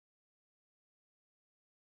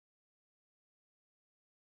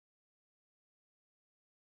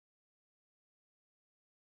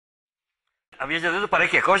abbiamo già detto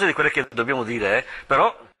parecchie cose di quelle che dobbiamo dire,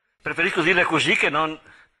 però preferisco dirle così che non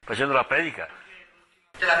facendo la predica.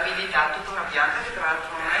 Te l'avevi dato con una pianta che tra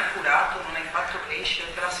l'altro non hai curato, non hai fatto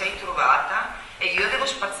crescere, te la sei trovata e io devo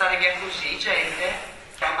spazzare via così, gente,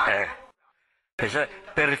 chiamata.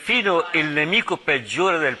 Perfino il nemico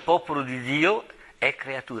peggiore del popolo di Dio è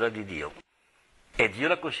creatura di Dio e Dio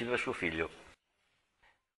la considera suo figlio.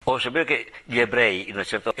 Ho saputo che gli ebrei in una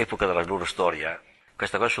certa epoca della loro storia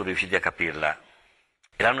questa cosa sono riusciti a capirla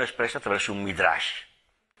e l'hanno espressa attraverso un midrash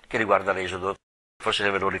che riguarda l'Esodo. Forse se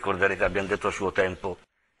ve lo ricorderete, abbiamo detto a suo tempo.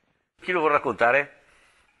 Chi lo vuole raccontare?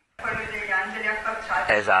 Quello degli angeli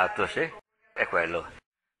affacciati. Esatto, sì, è quello.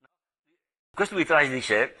 Questo midrash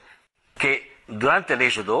dice che durante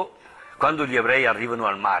l'Esodo, quando gli ebrei arrivano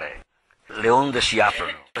al mare, le onde si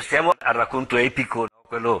aprono. Stiamo al racconto epico, no?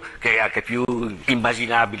 Quello che è anche più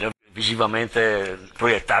immaginabile, visivamente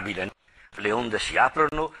proiettabile. Le onde si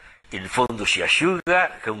aprono, il fondo si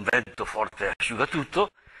asciuga, che un vento forte asciuga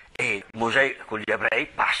tutto, e Mosè con gli ebrei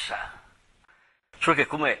passa. Solo che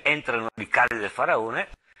come entrano i carri del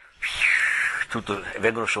faraone,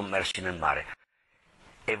 vengono sommersi nel mare.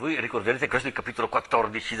 E voi ricorderete questo è il capitolo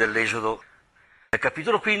 14 dell'Esodo. Nel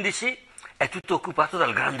capitolo 15 è tutto occupato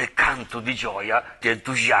dal grande canto di gioia, di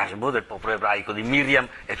entusiasmo del popolo ebraico, di Miriam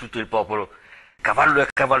e tutto il popolo. Cavallo e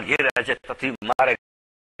cavaliere ha gettato in mare,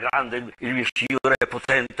 grande, il mio Signore è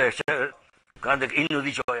potente, grande inno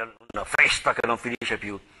di gioia, una festa che non finisce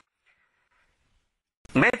più.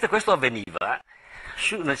 Mentre questo avveniva,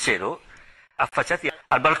 su nel cielo, affacciati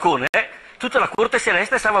al balcone, tutta la corte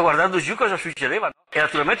celeste stava guardando giù cosa succedeva e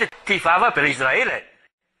naturalmente tifava per Israele.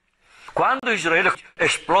 Quando Israele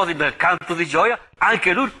esplode nel canto di gioia,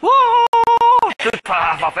 anche lui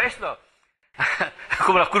fa festa,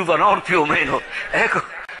 come la curva nord più o meno, ecco,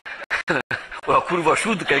 o la curva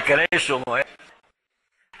sud che è insomma.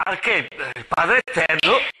 Al che il Padre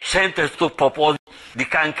Eterno sente questo popolo di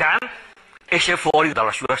can, esce fuori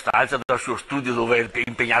dalla sua stanza, dal suo studio dove è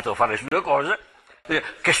impegnato a fare le sue cose.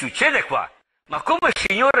 Che succede qua? Ma come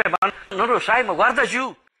Signore, ma non lo sai, ma guarda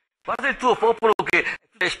giù, guarda il tuo popolo che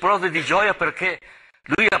esplode di gioia perché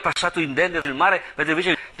lui ha passato indenne nel mare, mentre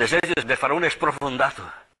invece l'esercito del faraone è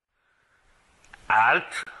sprofondato.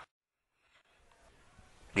 Alt,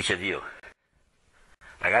 dice Dio.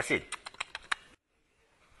 Ragazzi,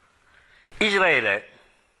 Israele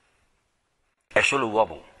è solo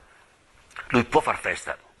uomo, lui può far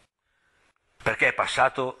festa, perché è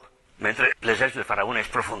passato mentre l'esercito del faraone è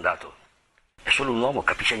sprofondato. È solo un uomo,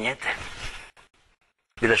 capisce niente,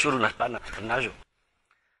 vede solo una spanna sul naso.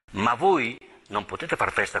 Ma voi non potete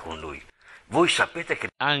far festa con lui, voi sapete che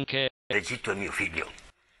anche l'Egitto è mio figlio.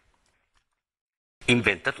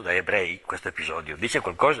 Inventato dai ebrei questo episodio, dice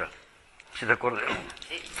qualcosa? Siete d'accordo?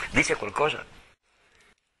 Dice qualcosa?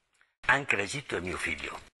 Anche l'Egitto è mio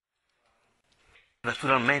figlio.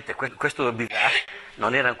 Naturalmente questo midrash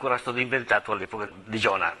non era ancora stato inventato all'epoca di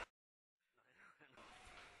Giona.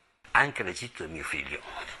 Anche l'Egitto è mio figlio.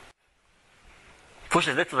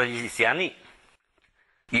 Fosse detto dagli egiziani,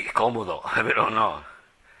 comodo, è vero o no?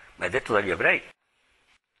 Ma è detto dagli ebrei.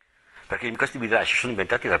 Perché questi midrash sono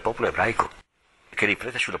inventati dal popolo ebraico, che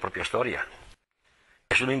riflette sulla propria storia.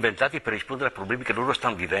 E sono inventati per rispondere a problemi che loro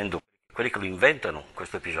stanno vivendo, quelli che lo inventano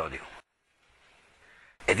questo episodio.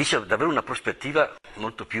 E dice davvero una prospettiva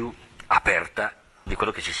molto più aperta di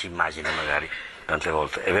quello che ci si immagina magari tante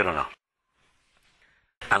volte, è vero o no?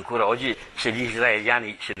 Ancora oggi, se gli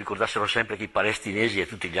israeliani si ricordassero sempre che i palestinesi e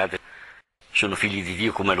tutti gli altri sono figli di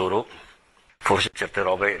Dio come loro, forse certe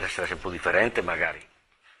robe sarebbe un po' differente magari.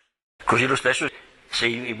 Così lo stesso se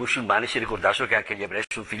i musulmani si ricordassero che anche gli ebrei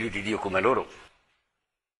sono figli di Dio come loro.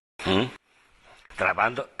 Tra una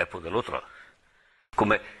banda e poi dall'altra.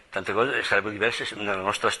 Come tante cose sarebbero diverse nella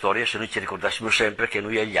nostra storia se noi ci ricordassimo sempre che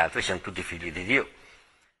noi e gli altri siamo tutti figli di Dio,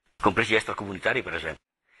 compresi gli extracomunitari per esempio.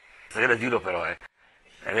 È da dirlo però, è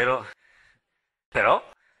vero? Però.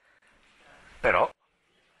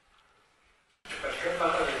 Perché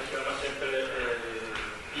parla che c'erano sempre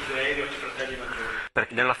i dei nostri fratelli maggiori?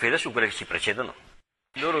 Perché nella fede sono quelle che ci precedono.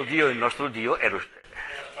 Il loro Dio e il nostro Dio è lo...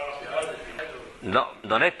 No,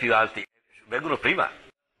 non è più alti, vengono prima,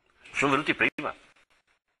 sono venuti prima.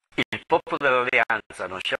 Il popolo dell'alleanza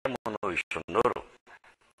non siamo noi, sono loro.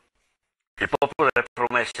 Il popolo delle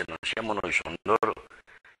promesse non siamo noi, sono loro.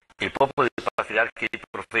 Il popolo dei patriarchi e dei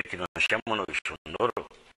profeti non siamo noi, sono loro.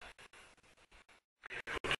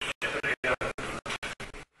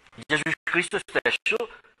 Gesù Cristo stesso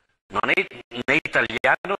non è né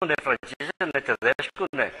italiano, né francese, né tedesco,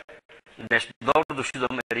 né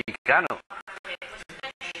nord-sudamericano.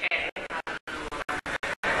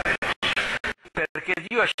 Perché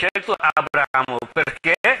Dio ha scelto Abramo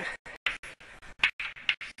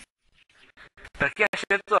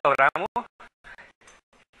Abramo?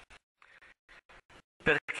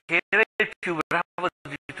 Perché era il più bravo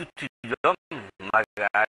di tutti gli uomini,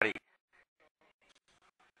 magari.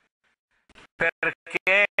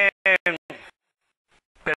 Perché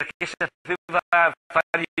sapeva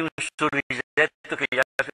fargli un sorrisetto che gli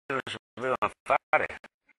altri non sapevano fare.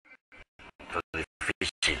 Un po'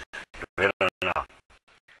 difficile, vero o no?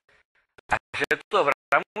 Ha scelto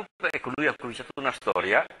Abramo perché lui ha cominciato una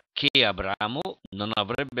storia che Abramo non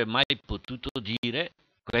avrebbe mai potuto dire: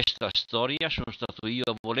 questa storia sono stato io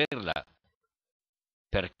a volerla.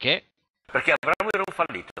 Perché? perché Abramo era un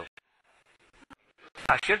fallito.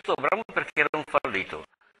 Ha scelto Abramo perché era un fallito.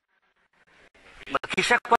 Ma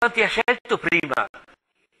chissà quanti ha scelto prima,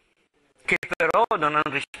 che però non hanno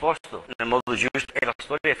risposto nel modo giusto e la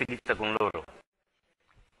storia è finita con loro.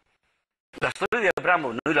 La storia di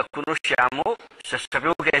Abramo noi la conosciamo,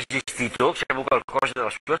 sappiamo che è esistito, sappiamo qualcosa della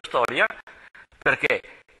sua storia,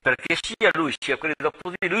 perché? Perché sia lui sia quelli dopo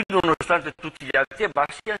di lui, nonostante tutti gli alti e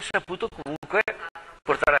bassi, hanno saputo comunque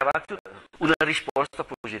portare avanti una risposta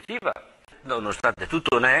positiva, nonostante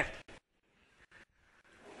tutto ne è.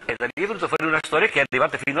 E da lì è venuto fuori una storia che è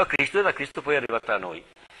arrivata fino a Cristo e da Cristo poi è arrivata a noi.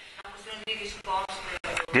 Una questione di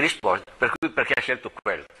risposte. Di risposta, perché ha scelto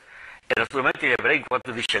quello. E naturalmente gli ebrei in quanto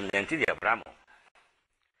discendenti di Abramo.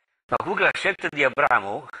 Ma comunque la scelta di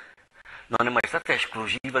Abramo non è mai stata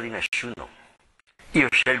esclusiva di nessuno. Io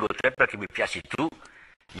scelgo te perché mi piaci tu,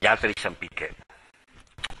 gli altri san picché.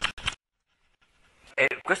 E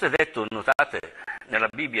questo è detto, notate, nella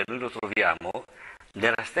Bibbia noi lo troviamo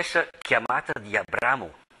nella stessa chiamata di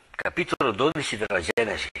Abramo, capitolo 12 della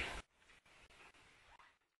Genesi.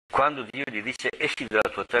 Quando Dio gli dice esci dalla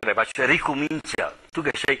tua terra, ma cioè ricomincia, tu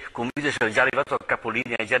che sei convinto di essere già arrivato a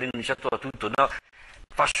capolinea, hai già rinunciato a tutto, no?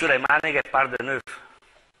 Fa su le mani che par de neuf.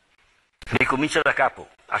 Ricomincia da capo,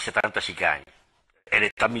 a 70 sicani. È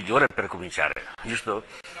l'età migliore per cominciare, giusto?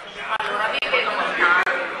 Allora vive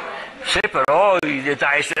lontano. Se però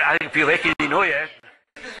essere anche più vecchi di noi,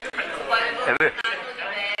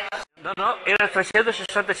 No, era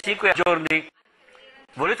 365 giorni.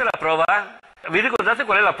 Volete la prova? Vi ricordate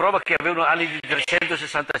qual è la prova che avevano anni di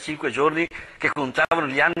 365 giorni, che contavano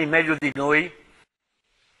gli anni meglio di noi?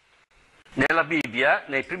 Nella Bibbia,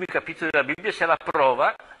 nei primi capitoli della Bibbia, c'è la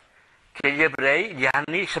prova che gli ebrei gli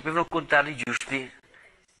anni sapevano contarli giusti.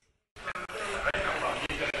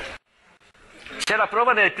 C'è la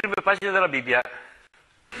prova nelle prime pagine della Bibbia.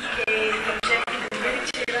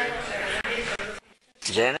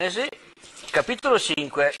 Genesi, capitolo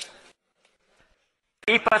 5.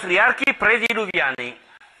 I patriarchi prediluviani,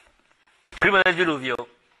 prima del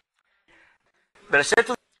diluvio.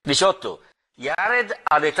 Versetto 18. Jared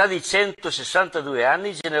all'età di 162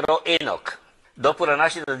 anni generò Enoch. Dopo la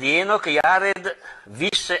nascita di Enoch, Jared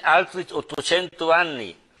visse altri 800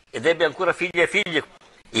 anni ed ebbe ancora figli e figlie.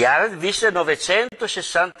 Jared visse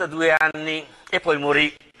 962 anni e poi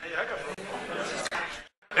morì.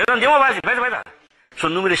 E andiamo avanti, aspetta.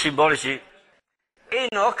 Sono numeri simbolici.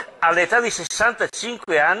 Enoch all'età di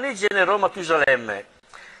 65 anni generò Matusalemme.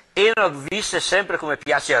 Enoch visse sempre come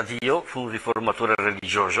piace a Dio, fu un riformatore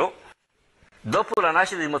religioso. Dopo la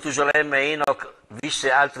nascita di Matusalemme, Enoch visse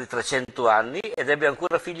altri 300 anni ed ebbe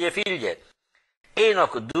ancora figli e figlie.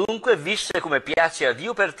 Enoch dunque visse come piace a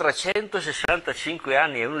Dio per 365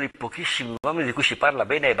 anni, è uno dei pochissimi uomini di cui si parla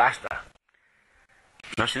bene e basta.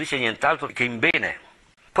 Non si dice nient'altro che in bene.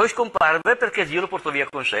 Poi scomparve perché Dio lo portò via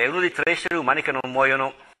con sé, è uno dei 3 esseri umani che non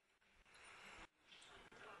muoiono.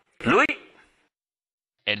 Lui?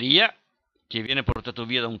 Elia, che viene portato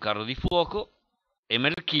via da un carro di fuoco, e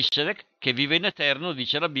Melchisedec, che vive in eterno,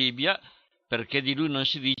 dice la Bibbia, perché di lui non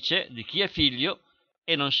si dice di chi è figlio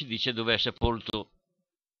e non si dice dove è sepolto.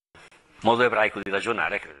 Modo ebraico di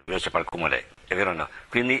ragionare, che invece parla come lei, è vero o no?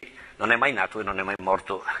 Quindi non è mai nato e non è mai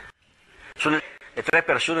morto. Sono le 3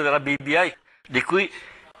 persone della Bibbia di cui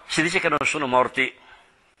si dice che non sono morti.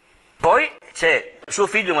 Poi c'è suo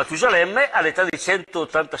figlio Matusalemme, all'età di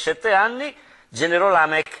 187 anni, generò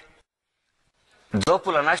Lamech.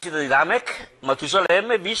 Dopo la nascita di Lamech,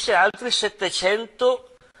 Matusalemme visse altri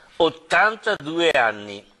 782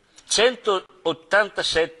 anni.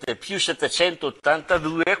 187 più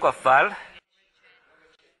 782, qua fa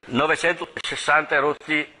 960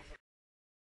 rotti.